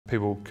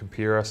people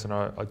compare us, and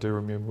I do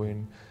remember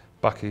when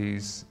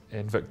Bucky's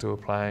and Victor were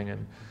playing,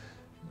 and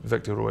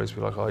Victor would always be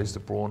like, oh, he's the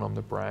brawn, I'm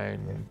the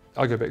brain.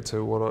 I go back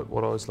to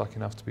what I was lucky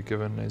enough to be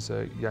given as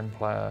a young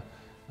player.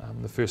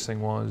 The first thing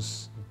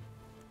was,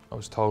 I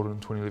was told in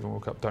 2011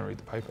 World Cup, don't read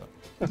the paper.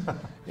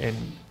 And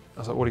I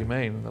was like, what do you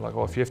mean? And they're like,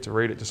 oh, if you have to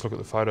read it, just look at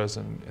the photos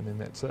and then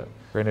that's it.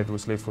 Grandad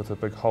was left with a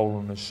big hole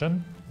in his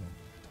shin.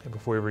 And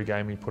before every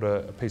game, he put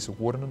a piece of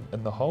wood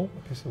in the hole.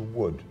 A piece of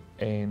wood?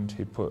 And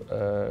he'd put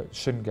a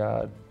shin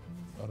guard,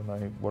 I don't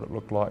know what it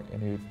looked like,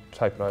 and he'd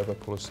tape it over,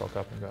 pull his sock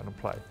up and go out and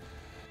play.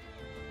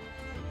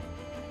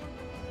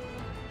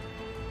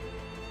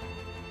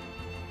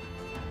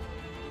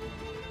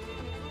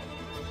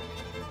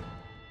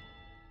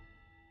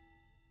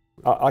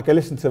 I can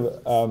listen to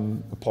a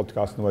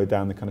podcast on the way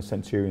down, the kind of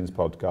Centurions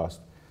podcast.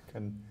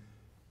 Can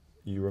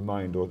you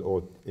remind,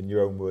 or in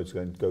your own words,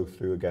 go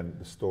through again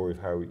the story of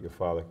how your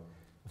father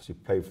obviously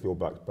played for the All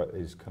Blacks, but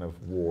his kind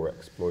of war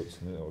exploits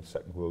in the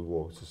Second World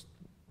War? It's just,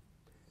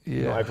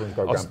 not everyone's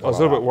got a grandpa. I was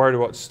a little bit worried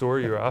what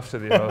story you were after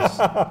there.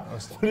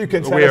 You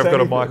can tell we have us got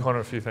a anything. mic on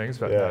a few things,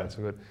 but no, it's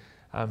good.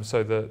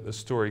 So the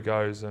story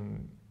goes,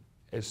 and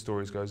as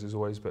stories goes, there's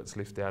always bits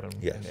left out and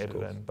added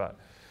in. But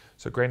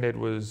so Grandad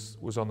was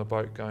on the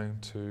boat going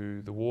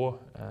to the war.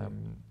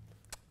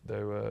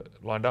 They were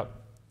lined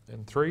up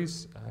in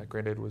threes.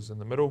 Grandad was in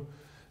the middle.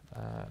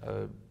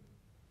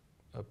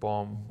 A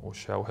bomb or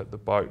shell hit the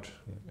boat,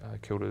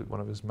 killed one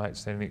of his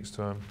mates standing next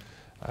to him.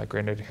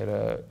 Grandad had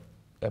a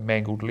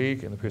mangled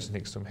leg, and the person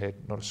next to him had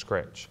not a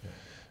scratch.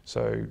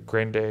 So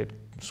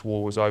Grandad's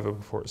war was over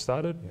before it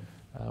started.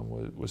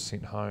 Was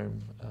sent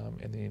home,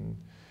 and then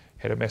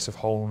had a massive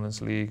hole in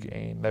his leg,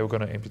 and they were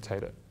going to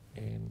amputate it.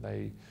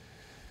 And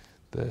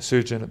the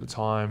surgeon at the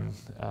time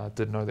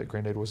did know that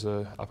Grandad was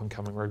a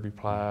up-and-coming rugby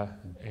player,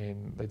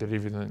 and they did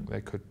everything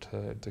they could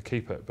to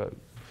keep it. But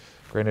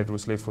Grandad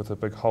was left with a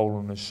big hole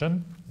in his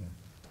shin,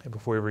 and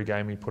before every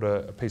game he put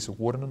a piece of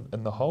wood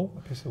in the hole.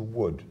 A piece of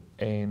wood?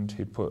 And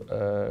he'd put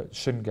a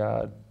shin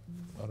guard,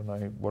 I don't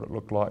know what it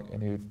looked like,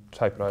 and he'd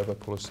tape it over,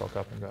 pull his sock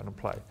up and go out and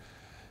play.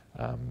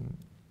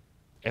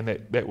 And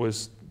that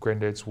was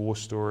Grandad's war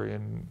story,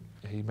 and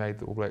he made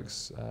the All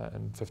Blacks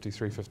in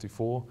 53,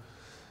 54.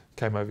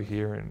 Came over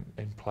here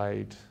and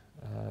played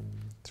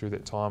through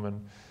that time,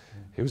 and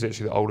he was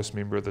actually the oldest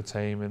member of the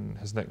team, and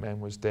his nickname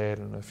was Dad,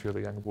 and a few of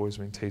the younger boys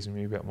have been teasing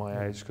me about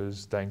my age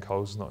because Dane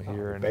Cole's not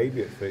here. And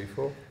baby at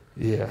 34.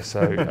 Yeah,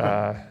 so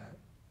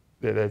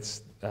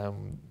that's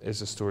as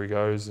the story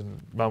goes, and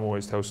Mum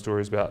always tells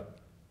stories about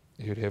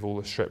he'd have all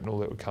the shrapnel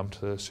that would come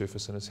to the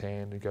surface in his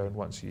hand and go in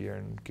once a year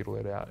and get all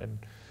that out, and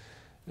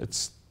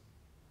it's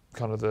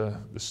kind of the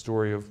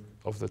story of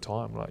the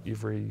time. Like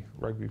every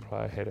rugby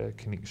player had a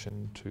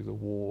connection to the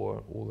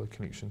war or the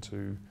connection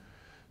to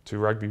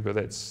rugby, but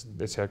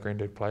that's how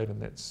Grandad played,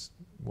 and that's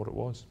what it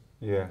was.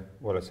 Yeah,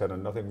 well I said,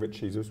 and I think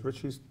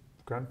Richie's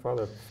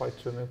grandfather a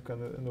fighter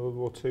in the World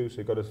War II, so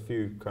he got a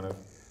few kind of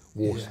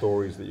war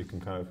stories that you can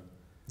kind of...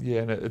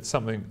 Yeah, and it's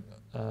something,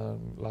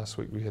 last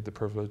week we had the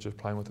privilege of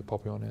playing with the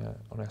poppy on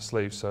our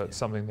sleeve, so it's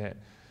something that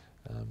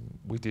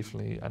we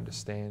definitely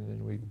understand,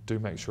 and we do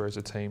make sure as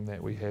a team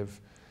that we have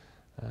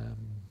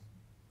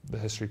the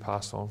history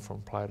passed on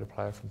from player to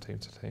player, from team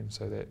to team,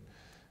 so that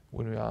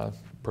when we are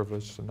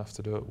privileged enough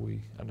to do it,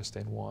 we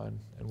understand why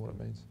and what it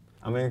means.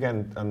 I mean,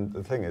 again, and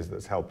the thing is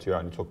that's helped you out,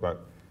 and you talk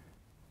about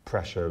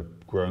pressure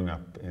growing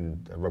up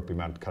in a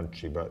rugby-mad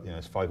country, but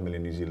there's 5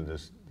 million New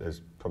Zealanders,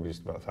 there's probably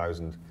just about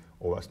 1,000,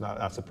 or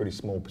that's a pretty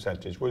small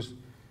percentage. Were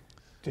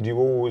you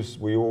always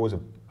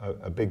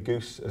a big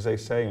goose, as they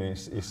say? You're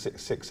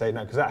 6'8"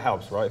 now, because that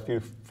helps, right? If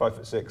you're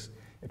 5'6",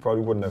 it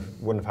probably wouldn't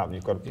have happened.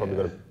 You've probably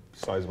got a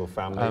sizable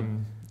family.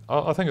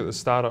 I think at the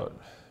start,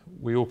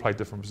 we all played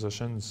different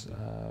positions.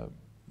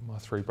 My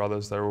three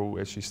brothers, they all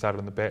actually started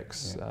in the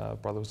backs.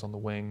 Brother was on the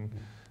wing.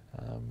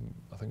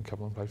 I think a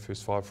couple of them played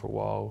first five for a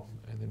while,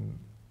 and then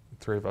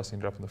 3 of us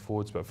ended up in the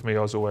forwards. But for me,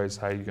 I was always,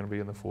 hey, you're going to be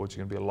in the forwards,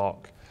 you're going to be a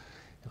lock.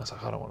 And I was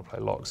like, I don't want to play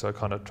lock. So I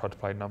kind of tried to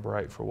play number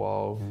 8 for a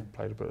while,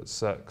 played a bit at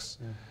 6,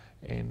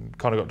 and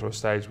kind of got to a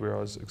stage where I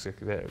was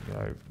exactly that,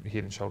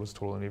 head and shoulders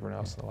taller than everyone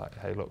else. And they're like,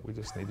 hey, look, we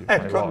just need you to play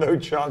lock. Got no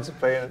chance of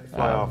playing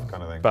fly half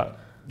kind of thing. But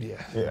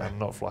I'm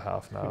not fly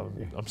half now.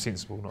 I'm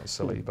sensible, not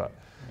silly. But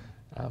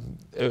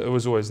it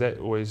was always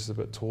a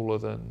bit taller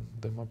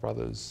than my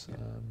brothers.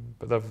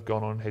 But they've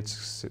gone on, had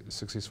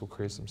successful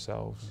careers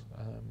themselves.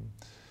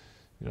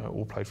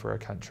 All played for our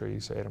country.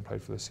 So Adam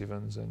played for the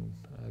Sevens, and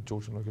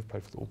George and Luke have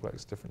played for the All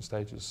Blacks at different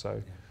stages.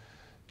 So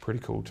pretty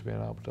cool to be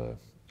able to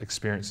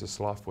experience this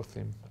life with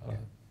them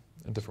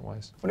in different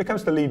ways. When it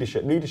comes to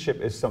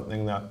leadership is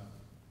something that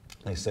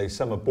they say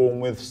some are born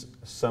with,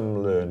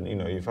 some learn.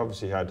 You've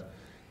obviously had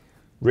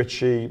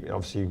Richie,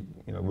 obviously,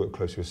 worked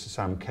closely with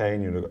Sam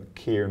Kane, you've got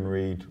Kieran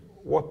Reid.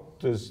 What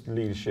does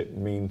leadership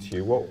mean to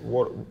you?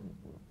 What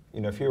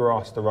if you were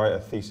asked to write a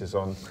thesis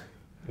on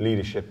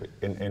leadership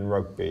in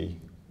rugby,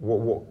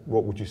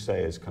 what would you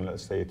say is kind of,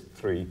 let's say,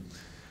 3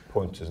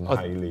 pointers on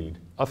how you lead?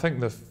 I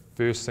think the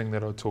first thing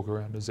that I talk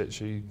around is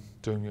actually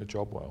doing your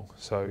job well.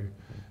 So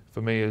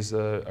for me as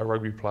a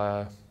rugby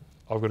player,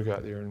 I've got to go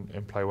out there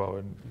and play well.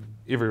 And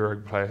every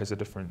rugby player has a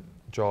different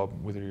job,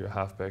 whether you're a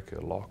halfback, a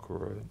lock,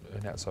 or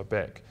an outside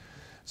back.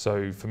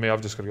 So for me,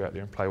 I've just got to go out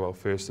there and play well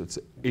first. It's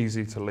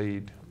easy to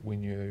lead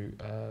when you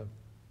are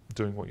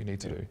doing what you need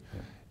to do.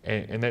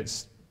 And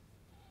that's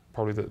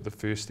probably the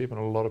first step, and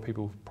a lot of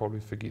people probably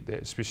forget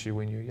that, especially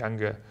when you're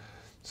younger.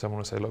 Someone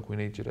will say, look, we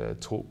need you to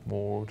talk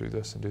more, do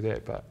this and do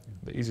that, but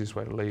the easiest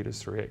way to lead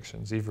is through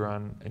actions.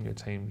 Everyone in your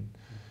team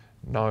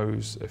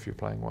knows if you're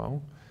playing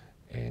well,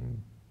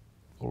 and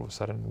all of a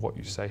sudden what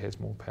you say has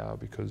more power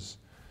because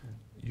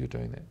you're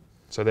doing that.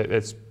 So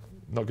that's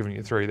not giving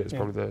you three, that's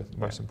probably the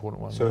most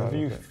important one. So have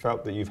you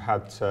felt that you've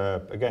had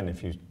to, again,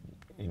 if you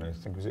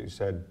think as you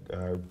said,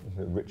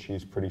 Richie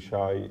is pretty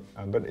shy,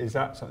 but is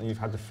that something you've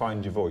had to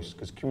find your voice?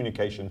 Because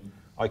communication,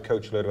 I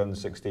coach a load of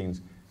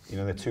under-16s,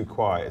 they're too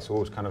quiet. It's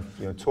always kind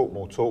of, talk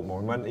more.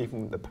 And when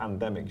even the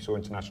pandemic, you saw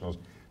internationals,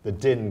 the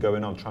din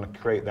going on, trying to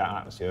create that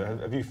atmosphere.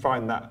 Have you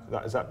find that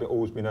has that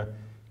always been a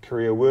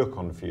career work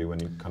on for you when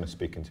you're kind of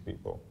speaking to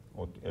people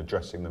or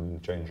addressing them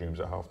in change rooms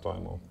at half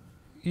time? Or?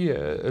 Yeah,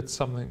 it's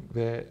something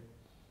that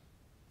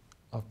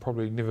I've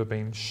probably never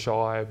been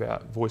shy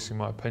about voicing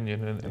my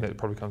opinion, and that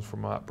probably comes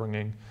from my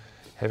upbringing.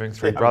 Having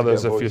three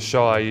brothers, if you're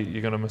shy,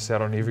 you're going to miss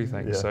out on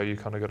everything. So you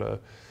kind of got to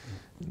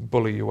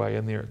bully your way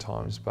in there at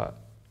times. But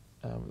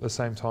at the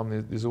same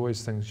time, there's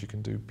always things you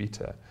can do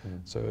better.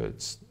 So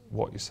it's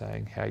what you're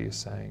saying, how you're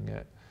saying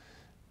it,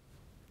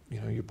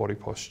 your body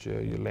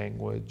posture, your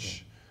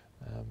language.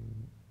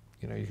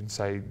 You can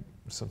say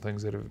some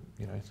things that are,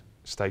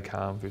 stay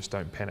calm versus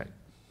don't panic.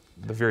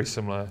 They're very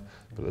similar,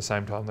 but at the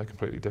same time they're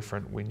completely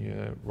different when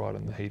you're right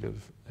in the heat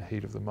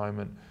of the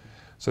moment.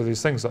 So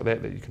there's things like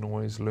that you can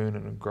always learn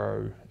and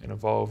grow and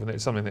evolve, and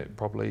that's something that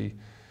probably,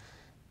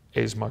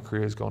 as my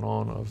career has gone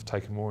on, I've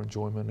taken more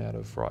enjoyment out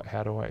of,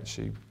 how do I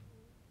actually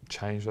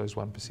change those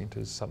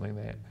 1%ers, something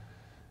that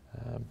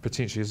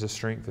potentially is a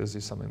strength. Is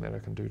there something that I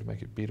can do to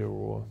make it better,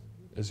 or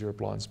is there a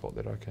blind spot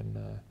that I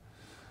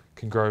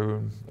can grow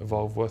and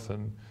evolve with?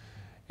 And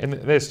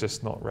that's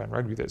just not around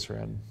rugby, that's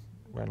around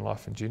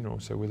life in general.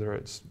 So whether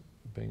it's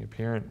being a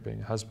parent, being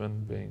a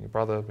husband, being a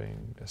brother,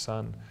 being a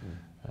son,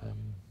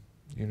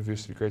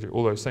 university graduate,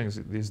 all those things,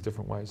 there's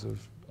different ways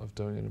of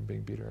doing it and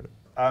being better at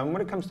it.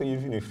 When it comes to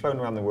you've flown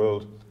around the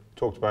world,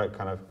 talked about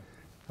kind of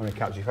how many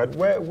caps you've had,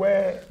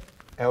 where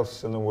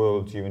else in the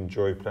world do you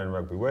enjoy playing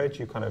rugby? Where do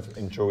you kind of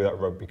enjoy that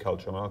rugby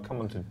culture? I mean, I'll come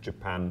on to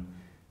Japan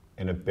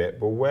in a bit,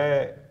 but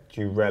where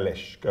do you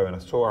relish going? I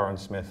saw Aaron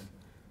Smith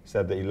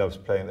said that he loves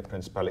playing at the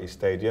Principality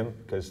Stadium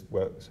because,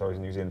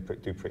 New Zealand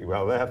do pretty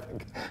well there. I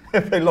think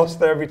if they lost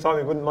there every time,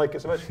 he wouldn't like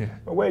it so much.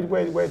 But where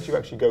do you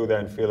actually go there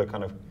and feel a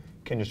kind of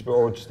kindred spirit,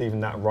 or just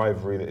even that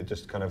rivalry that it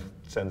just kind of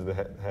sends the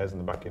hairs in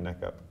the back of your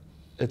neck up?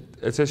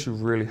 It's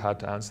actually really hard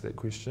to answer that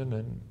question,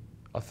 and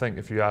I think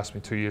if you asked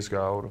me 2 years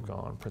ago, I would have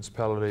gone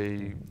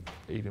Principality,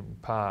 Eden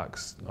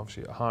Parks,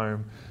 obviously at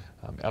home,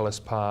 Ellis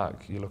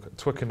Park, you look at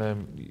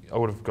Twickenham, I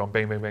would have gone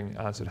bang, bang, bang,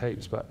 answered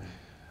heaps. But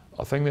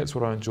I think that's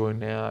what I enjoy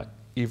now.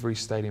 Every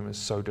stadium is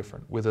so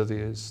different, whether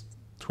there's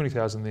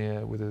 20,000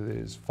 there, whether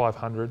there's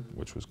 500,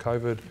 which was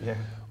COVID,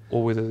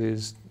 or whether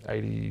there's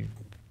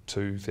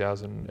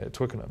 82,000 at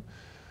Twickenham.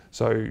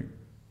 So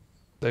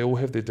they all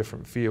have their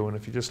different feel, and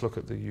if you just look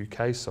at the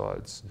UK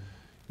sides,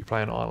 you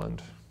play in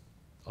Ireland.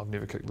 I've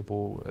never kicked the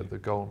ball at the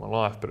goal in my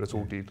life, but it's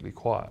all deadly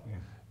quiet.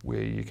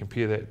 Where you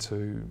compare that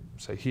to,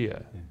 say,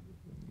 here,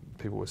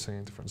 people were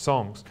singing different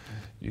songs.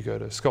 You go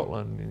to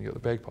Scotland and you got the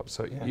bagpipes.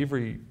 So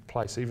every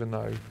place, even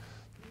though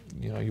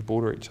you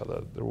border each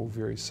other, they're all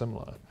very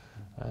similar.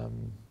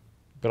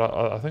 But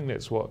I think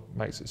that's what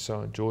makes it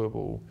so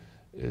enjoyable,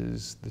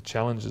 is the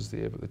challenge is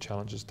there, but the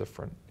challenge is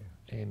different.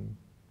 And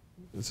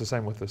it's the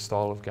same with the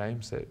style of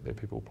games that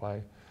people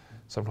play.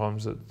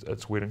 Sometimes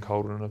it's wet and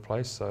cold in a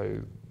place, so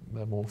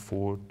they're more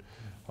forward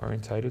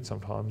orientated.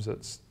 Sometimes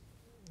it's,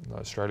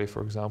 Australia,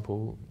 for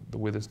example, the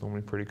weather's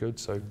normally pretty good,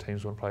 so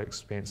teams want to play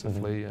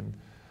expansively, and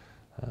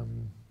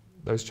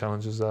those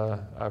challenges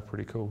are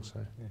pretty cool. So,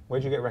 where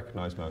do you get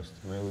recognised most?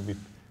 I mean, it would be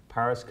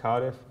Paris,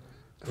 Cardiff,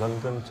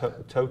 London,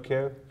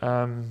 Tokyo.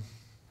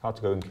 Hard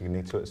to go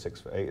incognito at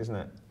 6'8", isn't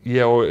it?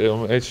 Yeah,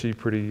 well, I'm actually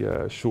pretty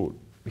short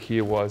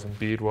hair-wise and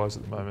beard-wise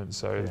at the moment,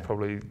 so it's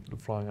probably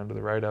flying under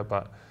the radar.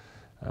 But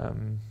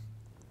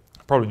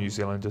probably New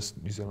Zealand.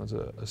 Just New Zealand's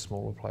a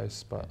smaller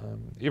place, but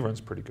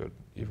everyone's pretty good.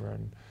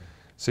 Everyone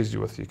sees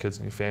you with your kids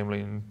and your family,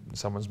 and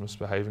someone's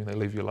misbehaving, they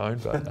leave you alone.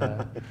 But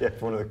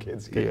one of the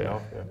kids kicking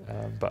off.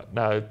 But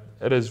no,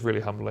 it is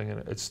really humbling,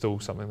 and it's still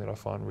something that I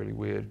find really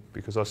weird,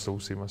 because I still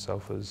see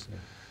myself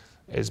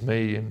as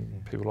me,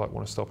 and people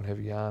want to stop and have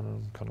a yarn, and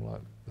I'm kind of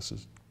like, this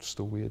is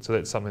still weird. So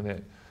that's something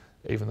that,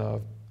 even though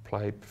I've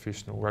played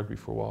professional rugby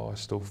for a while, I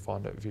still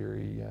find it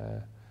very,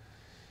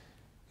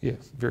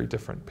 very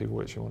different. People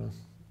actually want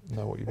to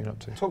know what you've been up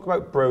to. Talk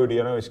about Brodie.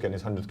 I know he's getting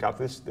his 100th cap.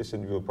 This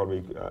interview will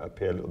probably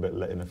appear a little bit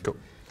late in a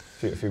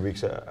few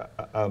weeks,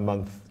 a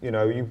month.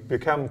 You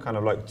become kind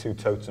of like two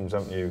totems,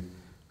 haven't you,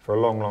 for a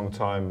long, long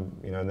time.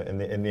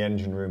 In the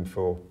engine room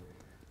for.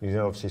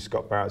 Obviously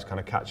Scott Barrett's kind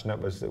of catching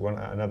up as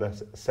another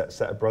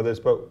set of brothers.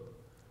 But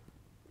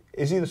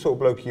Is he the sort of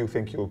bloke you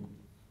think you'll,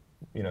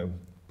 you know,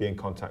 be in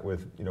contact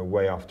with, you know,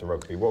 way after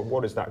rugby?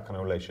 What is that kind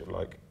of relationship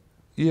like?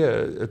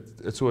 Yeah,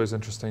 it's always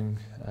interesting.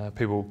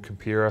 People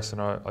compare us,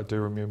 and I do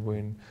remember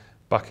when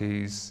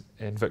Bucky's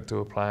and Victor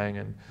were playing,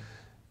 and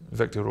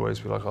Victor would always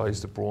be like, "Oh,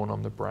 he's the brawn,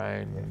 I'm the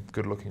brain,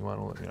 good-looking one,"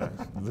 or, you know,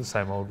 the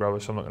same old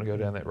rubbish. I'm not going to go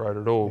down that road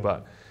at all.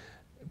 But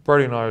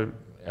Brodie and I,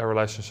 our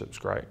relationship's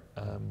great.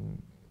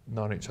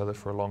 Known each other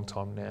for a long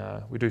time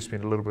now. We do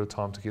spend a little bit of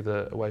time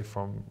together away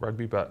from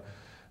rugby, but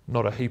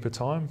not a heap of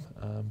time.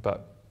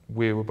 But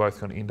where we're both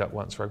going to end up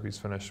once rugby's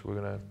finished, we're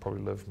going to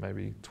probably live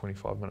maybe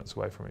 25 minutes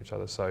away from each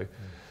other. So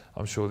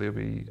I'm sure there'll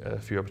be a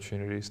few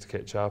opportunities to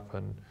catch up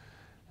and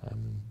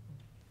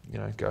you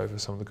know, go over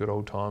some of the good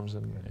old times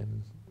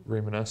and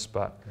reminisce.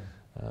 But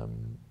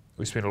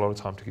we spend a lot of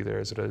time together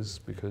as it is,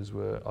 because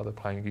we're either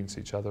playing against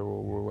each other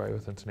or we're away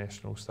with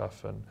international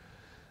stuff, and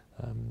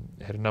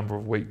had a number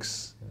of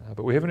weeks.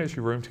 But we haven't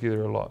actually roomed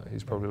together a lot.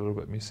 He's probably a little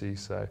bit messy,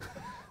 so.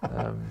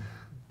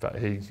 But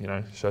he, you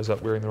know, shows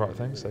up wearing the right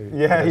thing. So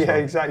yeah,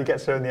 exactly.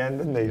 Gets there in the end,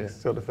 doesn't he? Yeah.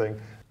 Sort of thing.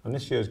 And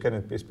this year's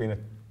it's been a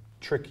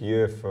tricky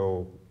year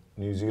for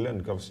New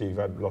Zealand. Obviously,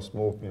 you've lost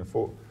more, you know,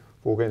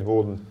 four games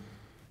more than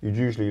you'd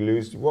usually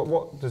lose.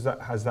 What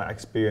has that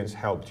experience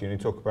helped you? And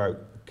you talk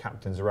about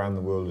captains around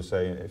the world who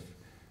say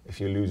if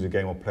you lose a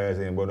game or players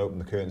in, won't open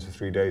the curtains for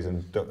 3 days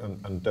and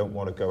don't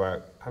want to go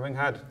out. Having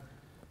had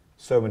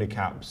so many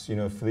caps, you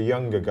know, for the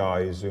younger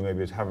guys who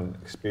maybe haven't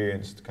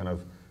experienced kind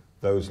of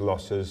those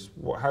losses,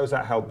 how has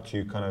that helped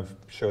you kind of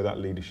show that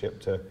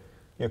leadership to, you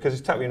know, because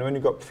it's tough, you know, when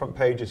you've got front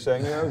pages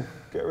saying, you know,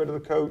 get rid of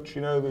the coach,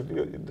 you know,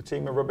 the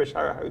team are rubbish,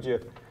 how do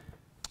you?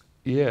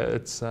 Yeah,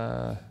 it's,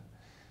 I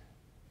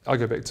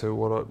go back to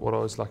what I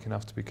was lucky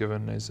enough to be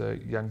given as a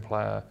young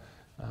player.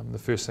 The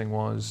first thing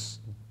was,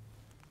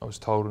 I was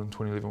told in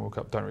 2011 World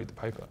Cup, don't read the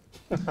paper.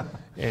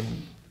 And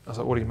I was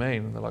like, what do you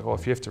mean? And they're like, oh,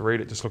 if you have to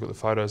read it, just look at the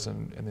photos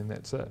and then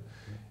that's it.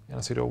 And I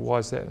said, oh, why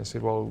is that? And they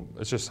said, well,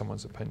 it's just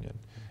someone's opinion.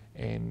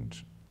 And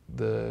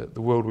the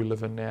world we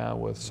live in now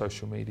with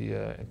social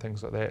media and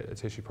things like that,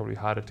 it's actually probably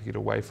harder to get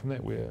away from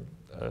that, where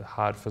a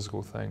hard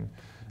physical thing,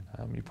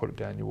 you put it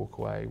down, you walk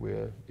away,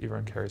 where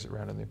everyone carries it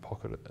around in their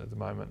pocket at the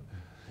moment.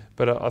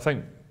 But I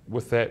think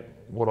with that,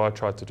 what I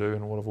tried to do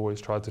and what I've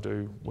always tried to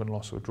do, win,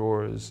 loss or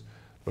draw, is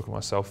look at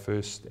myself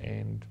first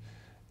and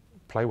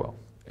play well.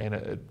 And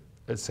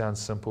it sounds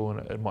simple and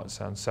it might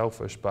sound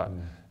selfish, but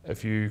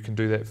if you can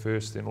do that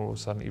first, then all of a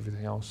sudden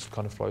everything else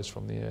kind of flows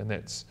from there. And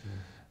that's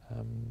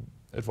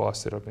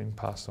advice that I've been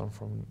passed on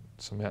from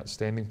some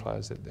outstanding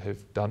players that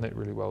have done that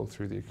really well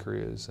through their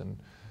careers. And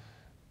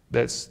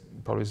that's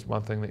probably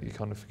one thing that you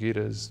kind of forget,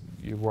 is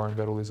you're worrying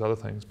about all these other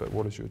things, but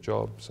what is your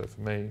job? So for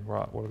me,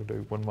 right, what do I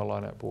do? Win my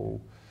line-out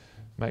ball,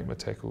 make my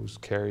tackles,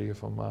 carry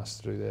if I'm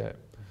asked to do that.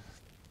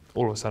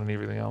 All of a sudden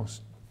everything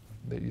else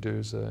that you do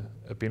is a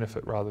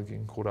benefit, rather than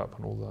getting caught up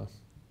in all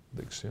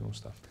the external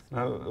stuff.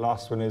 Now,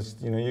 last one is,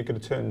 you know, you're going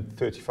to turn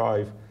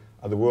 35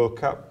 at the World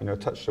Cup, you know,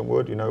 touch some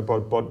wood, you know,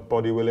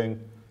 body willing.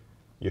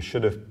 You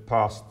should have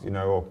passed, you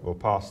know, or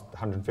passed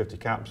 150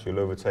 caps. You'll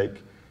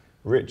overtake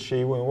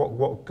Richie.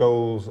 What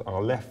goals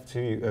are left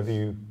to you? Have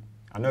you?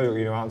 I know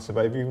you know answer,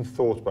 but have you even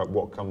thought about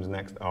what comes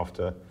next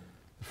after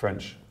the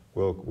French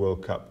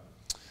World Cup?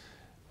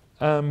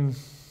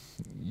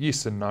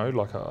 Yes and no.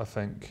 Like I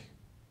think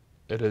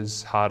it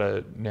is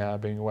harder now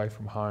being away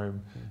from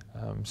home,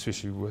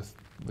 especially with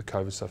the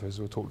COVID stuff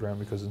as we talked around,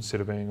 because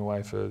instead of being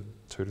away for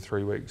 2 to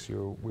 3 weeks, we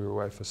were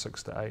away for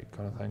 6 to 8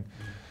 kind of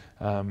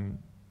thing.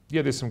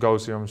 Yeah, there's some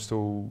goals here I'm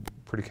still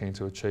pretty keen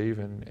to achieve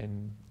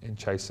and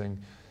chasing.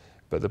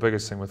 But the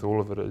biggest thing with all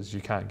of it is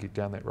you can't get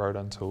down that road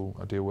until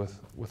I deal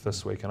with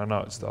this week. And I know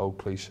it's the old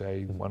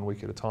cliche, 1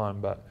 week at a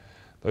time, but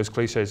those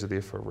cliches are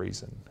there for a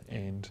reason.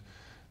 And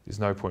there's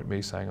no point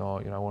me saying, oh,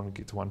 you know, I want to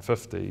get to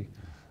 150.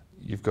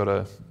 You've got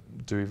to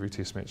do every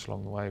test match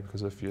along the way,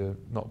 because if you're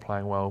not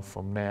playing well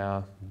from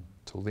now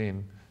till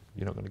then,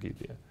 you're not going to get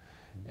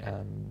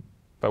there.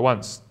 But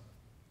once,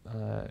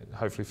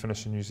 hopefully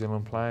finish in New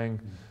Zealand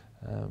playing,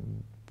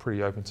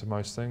 pretty open to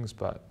most things,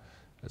 but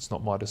it's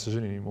not my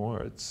decision anymore.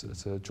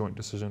 It's a joint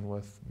decision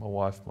with my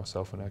wife,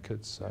 myself and our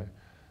kids. So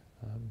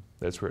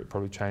that's where it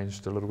probably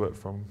changed a little bit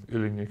from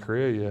early in your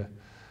career. You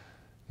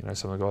know,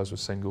 some of the guys were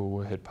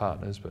single, had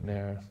partners, but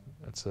now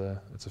it's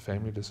a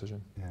family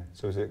decision. Yeah.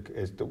 So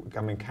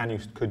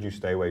could you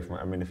stay away from it?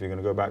 I mean, if you're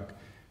going to go back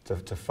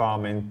to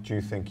farming, do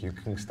you think you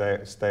can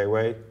stay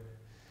away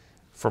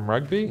from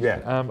rugby?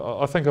 Yeah.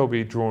 I think I'll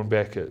be drawn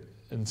back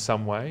in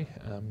some way.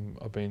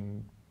 I've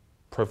been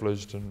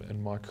privileged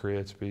in my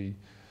career to be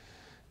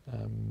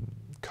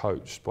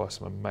coached by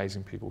some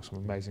amazing people, some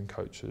amazing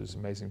coaches,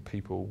 amazing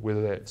people,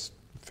 whether that's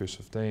first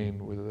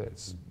 15, whether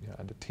that's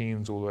under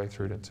 10s all the way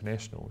through to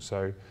international.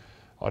 So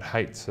I'd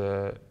hate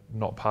to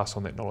not pass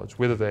on that knowledge,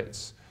 whether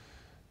that's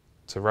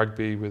to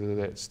rugby, whether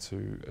that's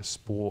to a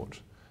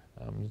sport.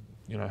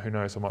 You know, who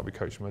knows, I might be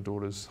coaching my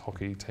daughter's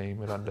hockey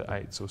team at under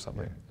 8s or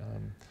something.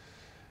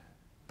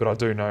 But I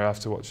do know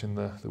after watching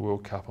the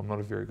World Cup, I'm not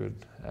a very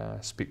good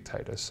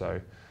spectator. So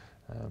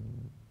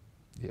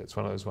yeah, it's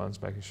one of those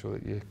ones, making sure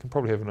that you can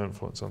probably have an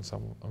influence on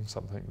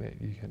something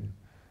that you can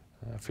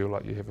feel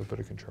like you have a bit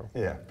of control.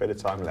 Yeah, bit of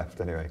time left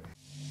anyway.